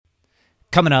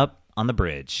Coming up on the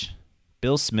bridge,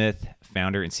 Bill Smith,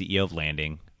 founder and CEO of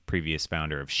Landing, previous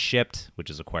founder of Shipt, which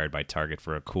was acquired by Target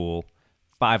for a cool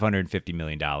 $550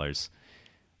 million,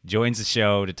 joins the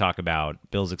show to talk about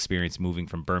Bill's experience moving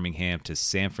from Birmingham to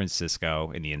San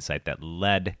Francisco and the insight that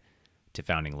led to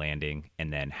founding Landing,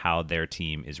 and then how their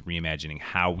team is reimagining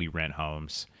how we rent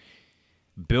homes.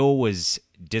 Bill was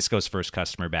Disco's first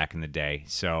customer back in the day,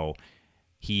 so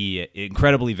he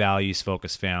incredibly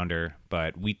values-focused founder,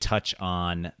 but we touch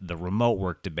on the remote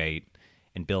work debate,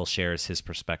 and Bill shares his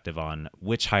perspective on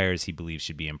which hires he believes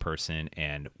should be in person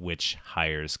and which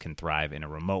hires can thrive in a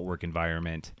remote work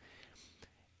environment.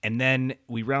 And then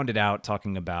we rounded out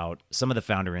talking about some of the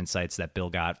founder insights that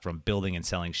Bill got from building and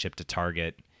selling Shipt to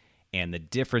Target, and the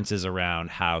differences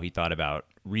around how he thought about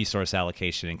resource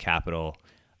allocation and capital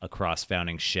across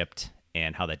founding Shipt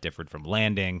and how that differed from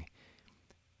Landing.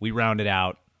 We rounded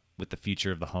out with the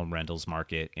future of the home rentals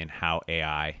market and how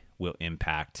AI will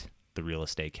impact the real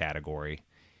estate category.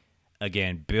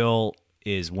 Again, Bill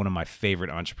is one of my favorite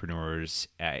entrepreneurs,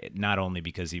 not only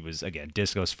because he was, again,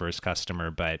 Disco's first customer,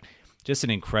 but just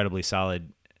an incredibly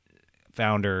solid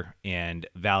founder and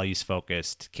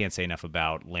values-focused. Can't say enough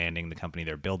about Landing, the company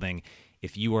they're building.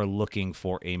 If you are looking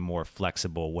for a more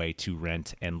flexible way to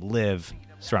rent and live,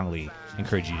 strongly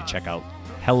encourage you to check out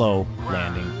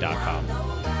HelloLanding.com.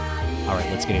 All right,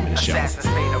 let's get into the show. Assassin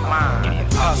state of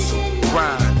mind, hustle,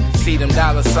 grind. See them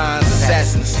dollar signs,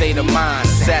 assassin state of mind,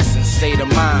 assassin state of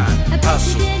mind,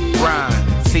 hustle,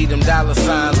 grind. See them dollar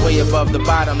signs way above the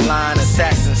bottom line,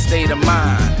 assassin state of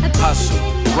mind, hustle,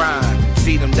 grind.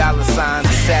 See them dollar signs,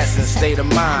 assassin state of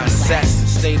mind, assassin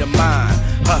state of mind,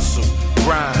 hustle,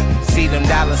 grind. See them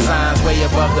dollar signs way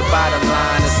above the bottom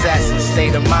line, assassin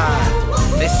state of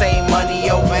mind. They say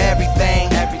money over everything,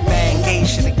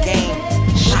 engaged in the game.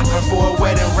 Shopping for a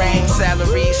wedding ring,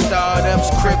 salary, startups,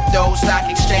 crypto, stock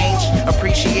exchange.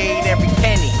 Appreciate every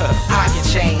penny, pocket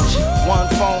change. One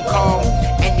phone call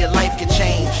and your life can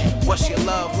change. What's your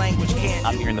love language? Can't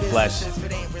I'm here in the flesh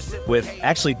with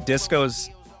actually Disco's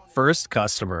first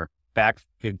customer back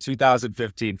in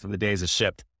 2015 from the days of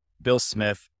Shipt, Bill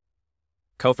Smith,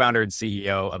 co-founder and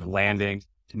CEO of Landing.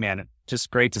 Man,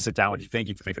 just great to sit down with you. Thank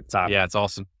you for making the time. Yeah, it's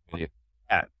awesome. Yeah.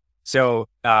 So,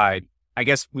 I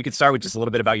guess we could start with just a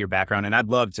little bit about your background, and I'd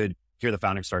love to hear the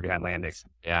founding story behind Landing.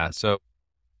 Yeah. So,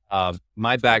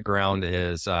 my background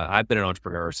is, I've been an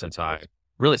entrepreneur since high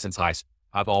school.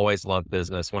 I've always loved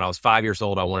business. When I was 5 years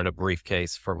old, I wanted a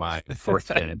briefcase for my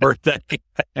birthday.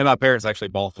 And my parents actually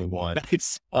bought me one.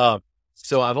 Nice.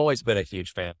 So I've always been a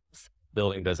huge fan of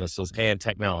building businesses and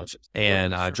technology.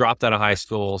 And I dropped out of high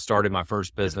school, started my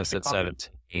first business at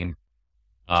 17,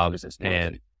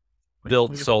 and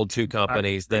sold two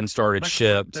companies, then started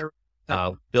Shipt,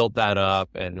 built that up,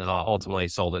 and ultimately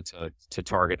sold it to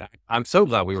Target. I'm so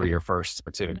glad we were your first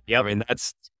too. Yeah, I mean,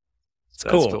 that's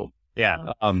cool.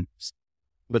 Yeah.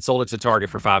 But sold it to Target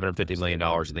for $550 million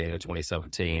at the end of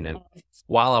 2017. And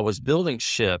while I was building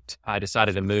Shipt, I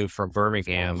decided to move from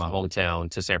Birmingham, my hometown,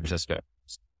 to San Francisco.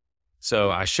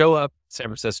 So I show up in San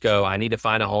Francisco. I need to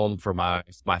find a home for my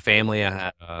family. I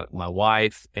had my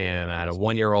wife, and I had a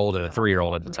 1-year-old and a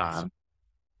 3-year-old at the time.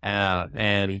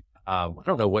 And I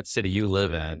don't know what city you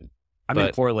live in. I'm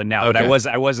in Portland now, okay. but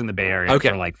I was in the Bay Area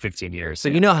for like 15 years. So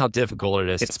you know how difficult it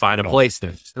is to find a place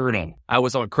to. I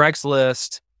was on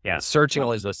Craigslist, searching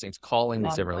all these listings, calling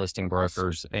these different listing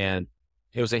brokers, and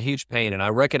it was a huge pain. And I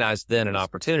recognized then an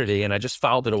opportunity, and I just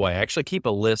filed it away. I actually keep a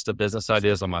list of business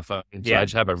ideas on my phone. So I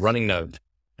just have a running note.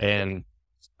 And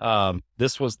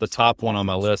this was the top one on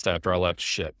my list after I left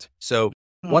Shipt. So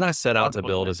what I set out to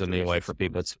build is a new way for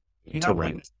people to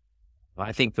rent.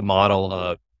 I think the model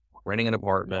of renting an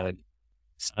apartment,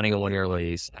 signing a 1-year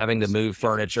lease, having to move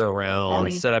furniture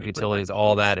around, set up utilities,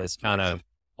 all that is kind of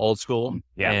old school.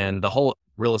 Yeah. And the whole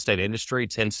real estate industry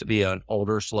tends to be an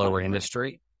older, slower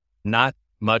industry, not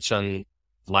much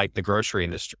unlike the grocery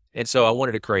industry. And so I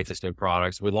wanted to create this new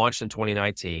product. We launched in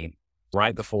 2019,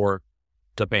 right before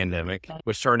the pandemic,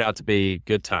 which turned out to be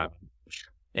good time.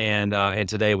 And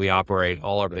today we operate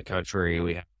all over the country.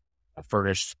 We have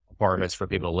furnished apartments for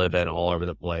people to live in all over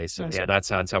the place. And so that's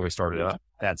how we started up.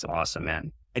 That's awesome,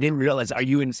 man. I didn't realize, are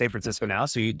you in San Francisco now?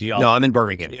 So No, I'm in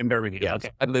Birmingham. In Birmingham. Yeah. Okay.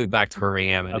 I moved back to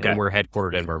Birmingham and we're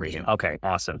headquartered in Birmingham. Okay.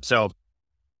 Awesome. So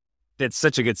it's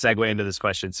such a good segue into this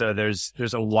question. So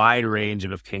there's a wide range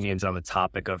of opinions on the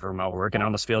topic of remote work, and it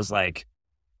almost feels like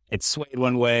it's swayed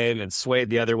one way and then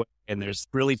swayed the other way. And there's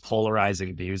really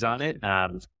polarizing views on it.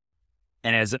 And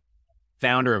as a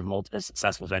founder of multiple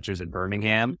successful ventures in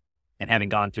Birmingham, and having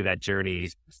gone through that journey,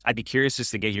 I'd be curious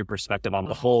just to get your perspective on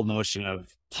the whole notion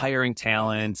of hiring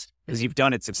talent, because you've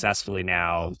done it successfully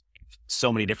now,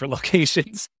 so many different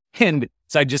locations. And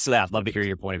so I'd love to hear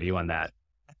your point of view on that.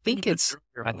 I think it's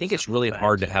really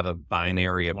hard to have a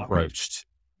binary approach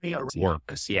to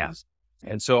work. Yeah.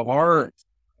 And so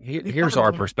here's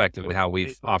our perspective of how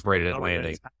we've operated at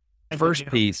Landing. First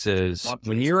piece is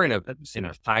when you're in a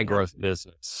high growth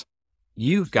business,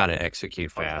 you've got to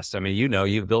execute fast. I mean,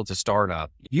 you've built a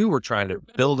startup. You were trying to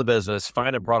build a business,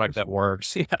 find a product that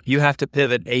works. Yeah. You have to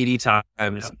pivot 80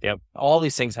 times. Yep. All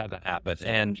these things have to happen.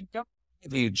 And the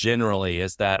view generally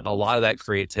is that a lot of that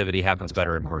creativity happens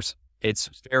better in person. It's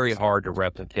very hard to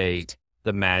replicate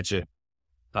the magic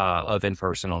of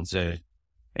in-person on Zoom.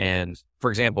 And for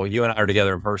example, you and I are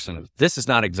together in person. This is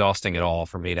not exhausting at all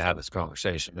for me to have this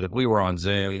conversation. But if we were on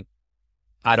Zoom,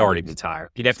 I'd already be tired.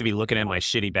 You'd have to be looking at my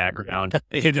shitty background.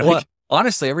 Well,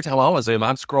 honestly, every time I'm on Zoom,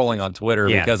 I'm scrolling on Twitter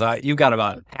because you got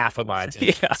about half of mine.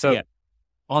 So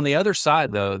on the other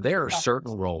side, though, there are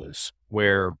certain roles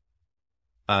where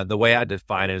the way I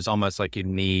define it is almost like you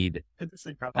need, I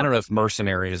don't know if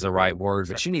mercenary is the right word,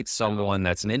 but you need someone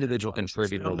that's an individual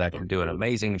contributor that can do an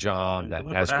amazing job, that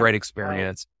has great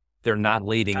experience. They're not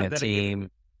leading a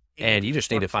team, and you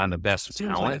just need to find the best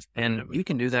talent. And you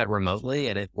can do that remotely,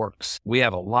 and it works. We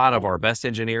have a lot of our best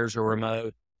engineers are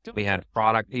remote. We have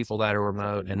product people that are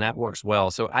remote, and that works well.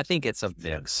 So I think it's a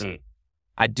mix.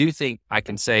 I do think I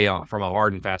can say from a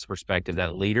hard and fast perspective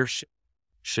that leadership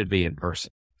should be in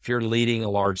person. If you're leading a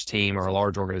large team or a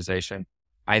large organization,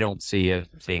 I don't see it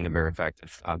being very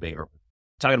effective.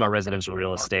 Talking about residential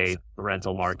real estate, the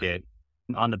rental market,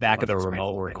 on the back of the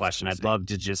remote work question, I'd love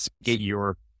to just get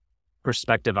your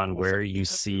perspective on where you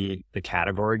see the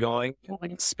category going,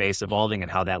 space evolving,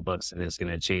 and how that looks and is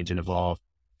going to change and evolve.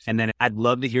 And then I'd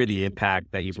love to hear the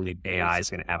impact that you believe AI is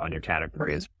going to have on your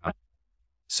category as well.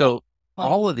 So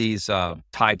all of these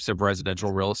types of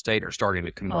residential real estate are starting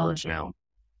to converge now.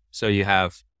 So you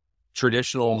have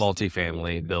traditional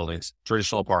multifamily buildings,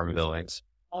 traditional apartment buildings.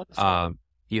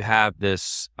 You have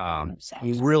this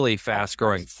really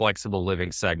fast-growing flexible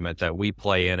living segment that we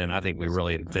play in, and I think we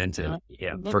really invented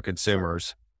for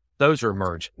consumers. Those are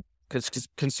emerging because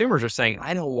consumers are saying,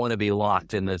 I don't want to be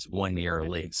locked in this one-year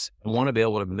lease. I want to be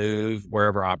able to move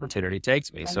wherever opportunity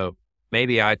takes me. So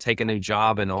maybe I take a new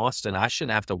job in Austin. I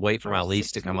shouldn't have to wait for my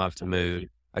lease to come up to move.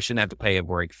 I shouldn't have to pay a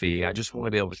break fee. I just want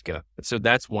to be able to go. So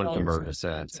that's one convergence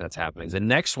that's happening. The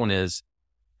next one is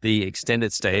the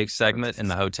extended stay segment in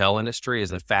the hotel industry is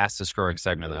the fastest growing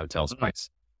segment of the hotel space.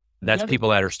 That's people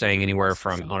that are staying anywhere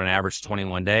from, on an average,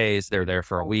 21 days. They're there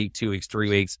for a week, 2 weeks, 3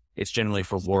 weeks. It's generally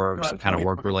for work, some kind of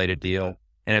work-related deal.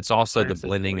 And it's also the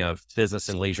blending of business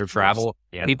and leisure travel.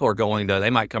 People are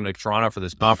they might come to Toronto for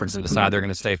this conference and decide they're going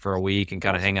to stay for a week and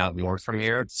kind of hang out and work from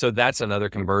here. So that's another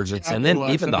convergence. And then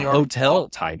even the hotel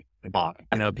type,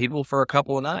 people for a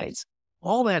couple of nights,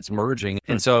 all that's merging.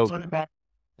 And so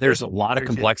there's a lot of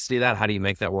complexity to that. How do you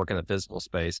make that work in the physical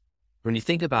space? When you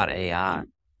think about AI,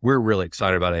 we're really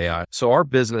excited about AI. So our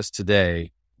business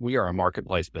today, we are a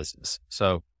marketplace business.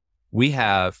 So we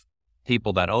have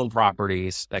people that own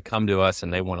properties that come to us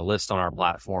and they want to list on our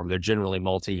platform. They're generally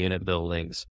multi-unit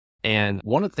buildings. And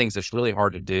one of the things that's really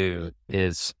hard to do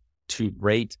is to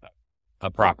rate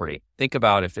a property. Think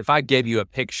about if I gave you a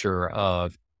picture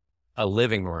of a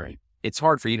living room, it's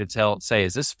hard for you to say,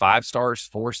 is this 5 stars,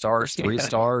 4 stars, 3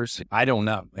 stars? I don't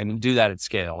know. And do that at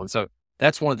scale. And so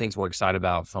that's one of the things we're excited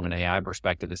about from an AI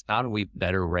perspective is how do we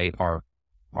better rate our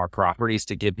properties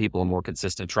to give people a more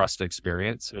consistent, trusted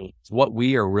experience. What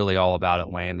we are really all about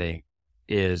at Landing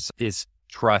is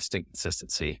trust and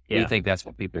consistency. We think that's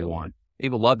what people want.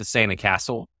 People love to stay in a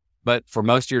castle, but for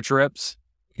most of your trips,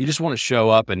 you just want to show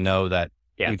up and know that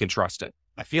you can trust it.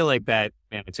 I feel like that,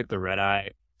 man, I took the red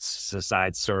eye, it's a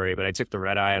side story, but I took the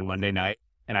red eye on Monday night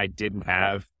and I didn't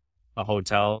have a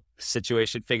hotel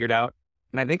situation figured out.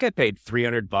 And I think I paid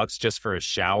 $300 just for a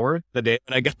shower the day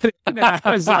that I got it. And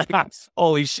I was like,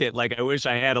 holy shit. Like, I wish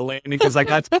I had a landing because I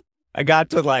got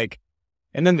to like,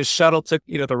 and then the shuttle took,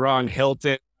 the wrong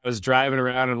Hilton. I was driving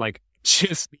around and like,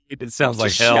 it sounds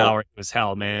like hell. Shower. It was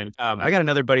hell, man. I got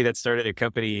another buddy that started a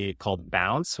company called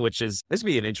Bounce, this would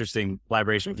be an interesting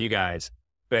collaboration with you guys,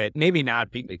 but maybe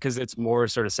not because it's more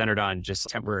sort of centered on just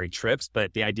temporary trips.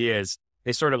 But the idea is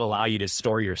they sort of allow you to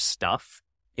store your stuff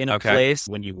in a place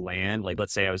when you land. Like,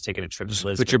 let's say I was taking a trip to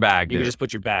Lisbon. Put your bag. You can just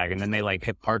put your bag, and then they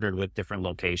have partnered with different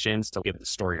locations to be able to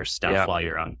store your stuff while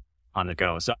you're on the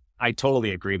go. So I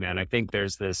totally agree, man. I think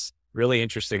there's this really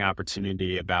interesting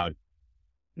opportunity about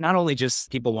not only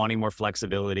just people wanting more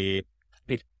flexibility,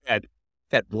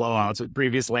 that blowouts with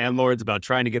previous landlords about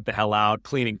trying to get the hell out,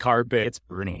 cleaning carpet. It's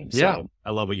burning. So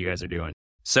I love what you guys are doing.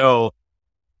 So,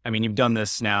 I mean, you've done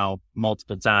this now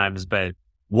multiple times, but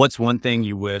what's one thing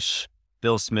you wish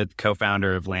Bill Smith,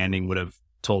 co-founder of Landing, would have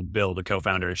told Bill, the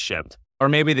co-founder of Shipt? Or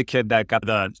maybe the kid that got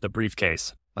the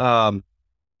briefcase? Hard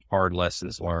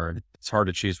lessons learned. It's hard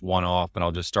to choose one off, but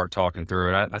I'll just start talking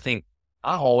through it. I think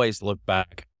I always look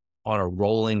back on a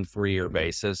rolling 3-year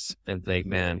basis and think,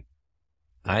 man,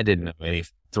 I didn't know any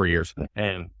 3 years.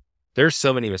 And there's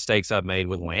so many mistakes I've made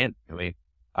with land. I mean,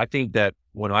 I think that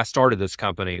when I started this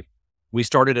company, we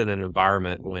started in an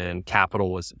environment when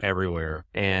capital was everywhere.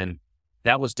 And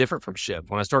that was different from Shipt.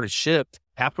 When I started Shipt,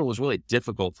 capital was really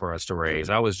difficult for us to raise.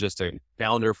 I was just a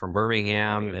founder from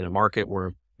Birmingham in a market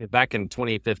where back in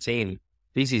 2015,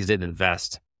 VCs didn't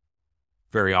invest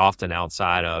very often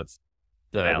outside of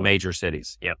the major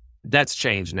cities. Yep. That's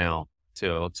changed now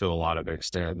to a lot of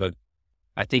extent. But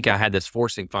I think I had this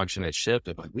forcing function at Shipt.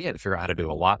 We had to figure out how to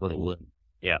do a lot with a little.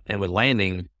 Yeah. And with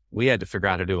Landing, we had to figure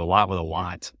out how to do a lot with a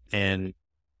lot. And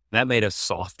that made us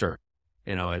softer,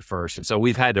 at first. And so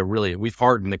we've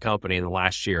hardened the company in the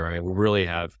last year. I mean, we really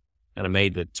have kind of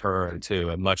made the turn to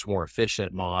a much more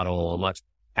efficient model, a much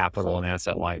capital and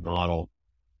asset light model.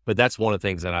 But that's one of the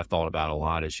things that I've thought about a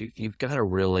lot is you've got to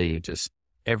really just,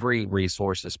 every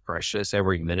resource is precious.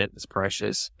 Every minute is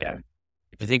precious. Yeah.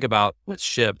 If you think about with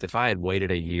Shipt, if I had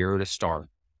waited a year to start,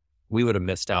 we would have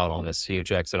missed out on this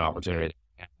huge exit opportunity.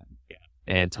 Yeah.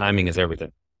 And timing is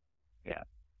everything. Yeah.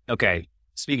 Okay.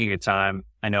 Speaking of time,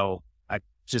 I know I'm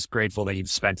just grateful that you've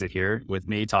spent it here with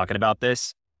me talking about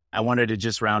this. I wanted to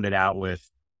just round it out with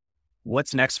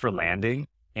what's next for Landing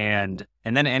and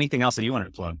then anything else that you wanted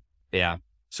to plug. Yeah.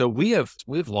 So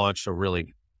we've launched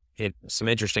some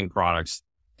interesting products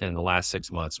in the last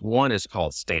 6 months. One is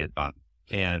called Stand-By.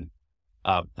 And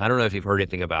I don't know if you've heard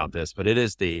anything about this, but it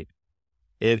is a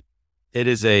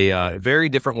very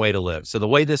different way to live. So the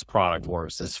way this product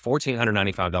works is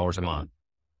 $1,495 a month.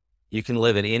 You can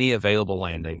live in any available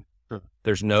landing.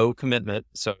 There's no commitment.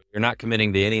 So you're not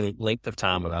committing to any length of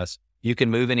time with us. You can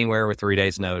move anywhere with 3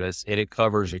 days notice, and it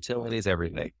covers utilities,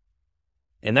 everything.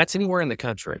 And that's anywhere in the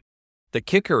country. The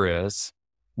kicker is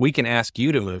we can ask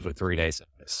you to move with 3 days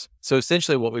notice. So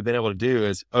essentially what we've been able to do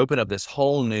is open up this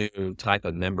whole new type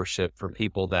of membership for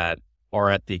people that are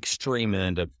at the extreme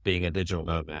end of being a digital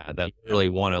nomad, that really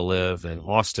want to live in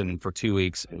Austin for 2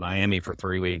 weeks, in Miami for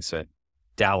 3 weeks, and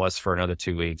Dallas for another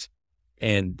 2 weeks.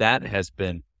 And that has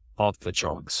been off the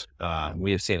charts.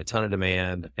 We have seen a ton of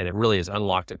demand, and it really has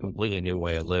unlocked a completely new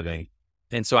way of living.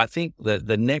 And so I think that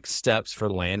the next steps for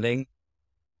Landing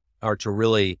are to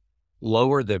really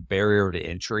lower the barrier to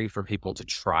entry for people to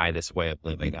try this way of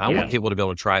living. I want people to be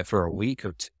able to try it for a week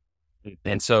or two.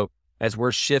 And so as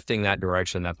we're shifting that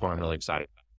direction, that's what I'm really excited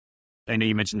about. I know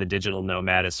you mentioned the digital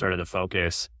nomad as sort of the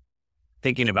focus.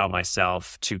 Thinking about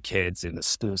myself, 2 kids in the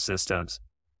school systems,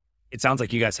 it sounds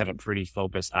like you guys have a pretty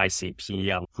focused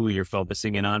ICP on who you're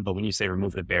focusing in on. But when you say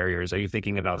remove the barriers, are you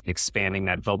thinking about expanding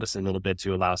that focus a little bit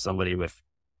to allow somebody with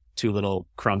 2 little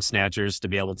crumb snatchers to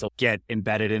be able to get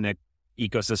embedded in an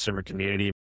ecosystem or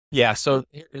community? Yeah. So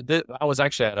I was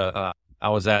actually at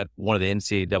one of the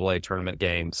NCAA tournament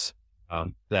games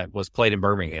that was played in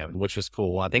Birmingham, which was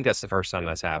cool. I think that's the first time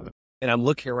that's happened. And I'm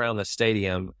looking around the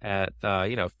stadium at,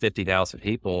 50,000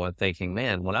 people and thinking,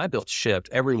 man, when I built Shipt,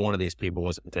 every one of these people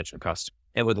was a potential customer.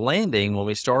 And with Landing, when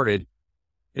we started,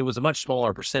 it was a much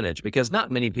smaller percentage because not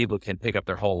many people can pick up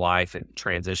their whole life and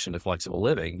transition to flexible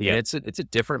living. Yeah. It's a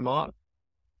different model.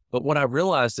 But what I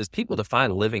realized is people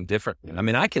define living differently. I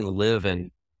mean, I can live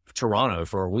in Toronto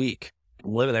for a week,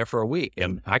 live there for a week,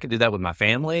 and I can do that with my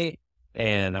family,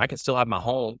 and I can still have my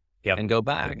home and go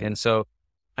back. And so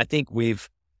I think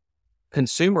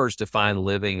consumers define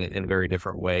living in very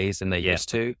different ways than they used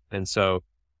to. And so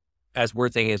as we're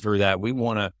thinking through that, we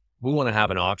want to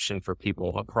have an option for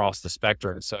people across the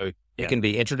spectrum. So you can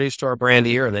be introduced to our brand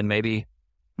here, and then maybe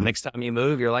next time you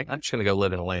move, you're like, I'm just going to go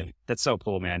live in a land. That's so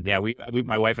cool, man. Yeah.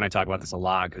 My wife and I talk about this a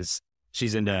lot because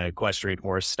she's into equestrian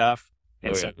horse stuff.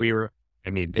 And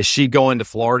is she going to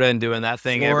Florida and doing that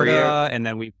thing every year? And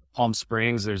then Palm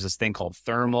Springs, there's this thing called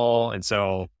thermal. And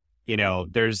so,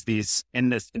 there's these,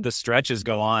 and the stretches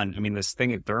go on. I mean, this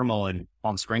thing at thermal in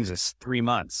Palm Springs is 3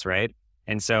 months, right?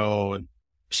 And so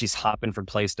she's hopping from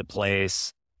place to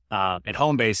place. At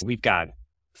home base, we've got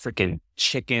freaking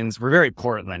chickens. We're very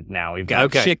Portland now. We've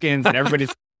got chickens and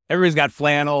everybody's got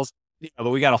flannels, but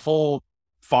we got a whole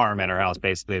farm at our house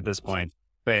basically at this point.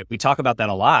 But we talk about that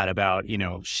a lot about,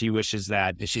 she wishes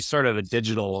that she's sort of a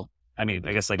digital, I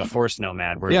guess like a forced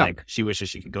nomad where like she wishes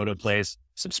she could go to a place,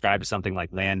 subscribe to something like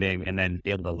Landing, and then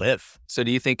be able to live. So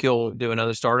do you think you'll do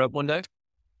another startup one day?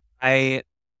 I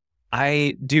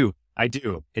do.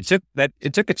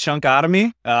 It took a chunk out of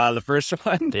me, the first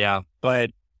one. Yeah.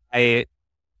 But I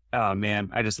Oh man,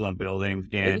 I just love building.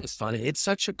 And It's funny. It's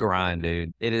such a grind,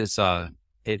 dude. It is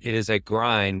it is a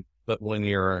grind, but when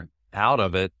you're out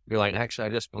of it, you're like, actually,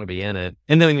 I just want to be in it.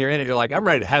 And then when you're in it, you're like, I'm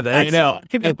ready to have that. I know.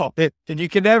 And you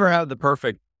can never have the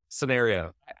perfect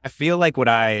scenario. I feel like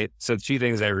so 2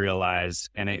 things I realized,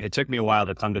 and it took me a while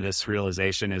to come to this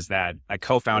realization, is that I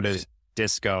co-founded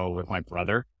Disco with my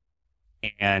brother,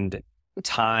 and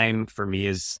time for me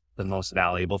is the most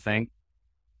valuable thing.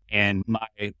 And my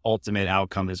ultimate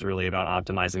outcome is really about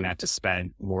optimizing that to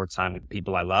spend more time with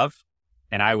people I love.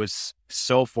 And I was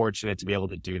so fortunate to be able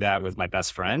to do that with my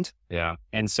best friend. Yeah.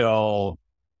 And so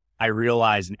I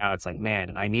realize now it's like,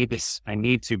 man, I need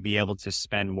to be able to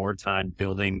spend more time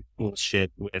building cool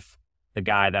shit with the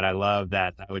guy that I love,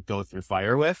 that I would go through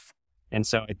fire with. And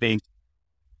so I think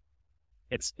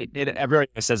everybody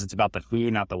says it's about the who,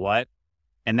 not the what.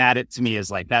 And that to me is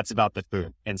like, that's about the who.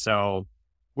 And so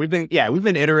we've been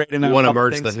iterating. You want to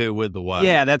merge the who with the what.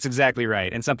 Yeah, that's exactly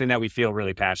right. And something that we feel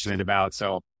really passionate about.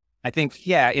 So I think,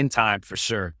 in time for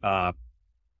sure.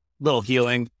 Little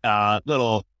healing,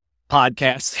 little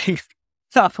podcasting,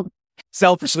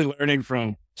 selfishly learning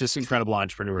from just incredible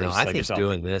entrepreneurs. I like think yourself.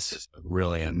 doing this is a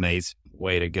really amazing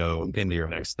way to go into your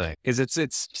next thing. Is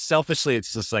it's selfishly,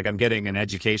 it's just like I'm getting an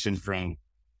education from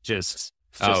just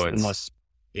the most,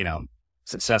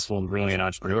 successful and brilliant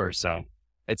entrepreneurs. So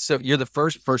you're the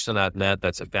first person I've met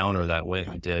that's a founder that went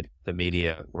and did the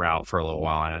media route for a little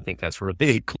while. And I think that's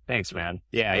really cool. Thanks, man.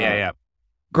 Yeah.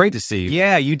 Great to see you.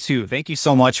 Yeah, you too. Thank you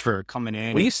so much for coming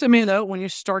in. Will you send me a note when you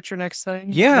start your next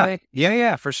thing?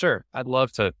 Yeah, for sure. I'd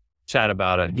love to chat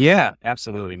about it. Yeah,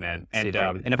 absolutely, man. And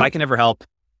if I can ever help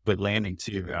with landing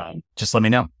too, just let me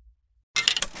know.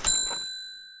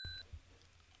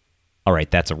 All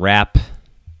right, that's a wrap.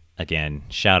 Again,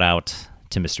 shout out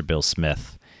to Mr. Bill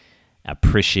Smith. I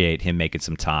appreciate him making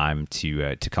some time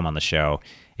to come on the show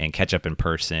and catch up in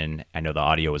person. I know the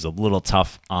audio was a little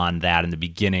tough on that in the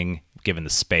beginning, given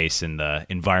the space and the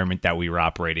environment that we were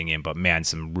operating in. But man,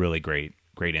 some really great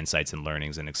insights and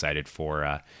learnings, and excited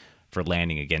for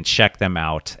Landing. Again, check them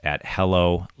out at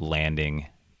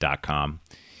hellolanding.com.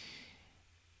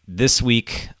 This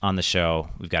week on the show,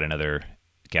 we've got another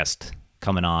guest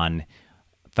coming on,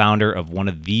 founder of one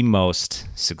of the most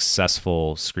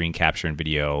successful screen capture and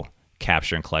video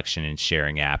capture and collection and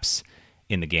sharing apps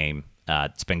in the game.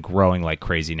 It's been growing like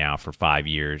crazy now for 5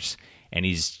 years, and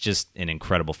he's just an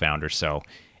incredible founder. So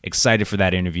excited for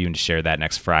that interview and to share that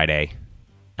next Friday.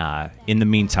 In the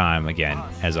meantime, again,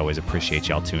 as always, appreciate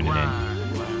y'all tuning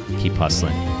in. Keep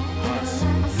hustling.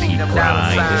 Keep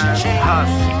grinding.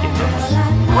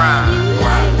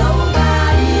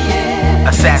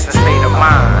 Assassin state of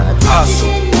mind. Hustle,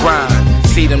 grind.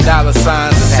 See them dollar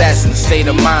signs. Assassin state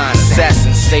of mind.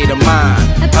 Assassin state of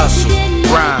mind. Hustle,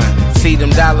 grind. See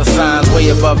them dollar signs way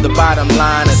above the bottom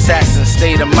line. Assassin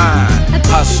state of mind.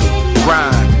 Hustle,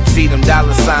 grind. See them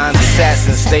dollar signs.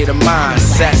 Assassin state of mind.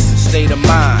 Assassin state of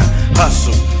mind.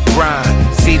 Hustle,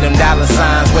 grind. See them dollar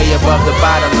signs way above the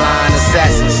bottom line.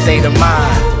 Assassin state of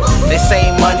mind. They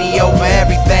say money over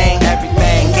everything.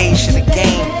 Engaged in the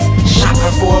game.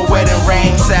 Shopping for a wedding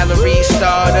ring. Salaries,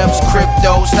 startups,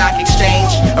 crypto, stock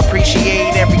exchange. A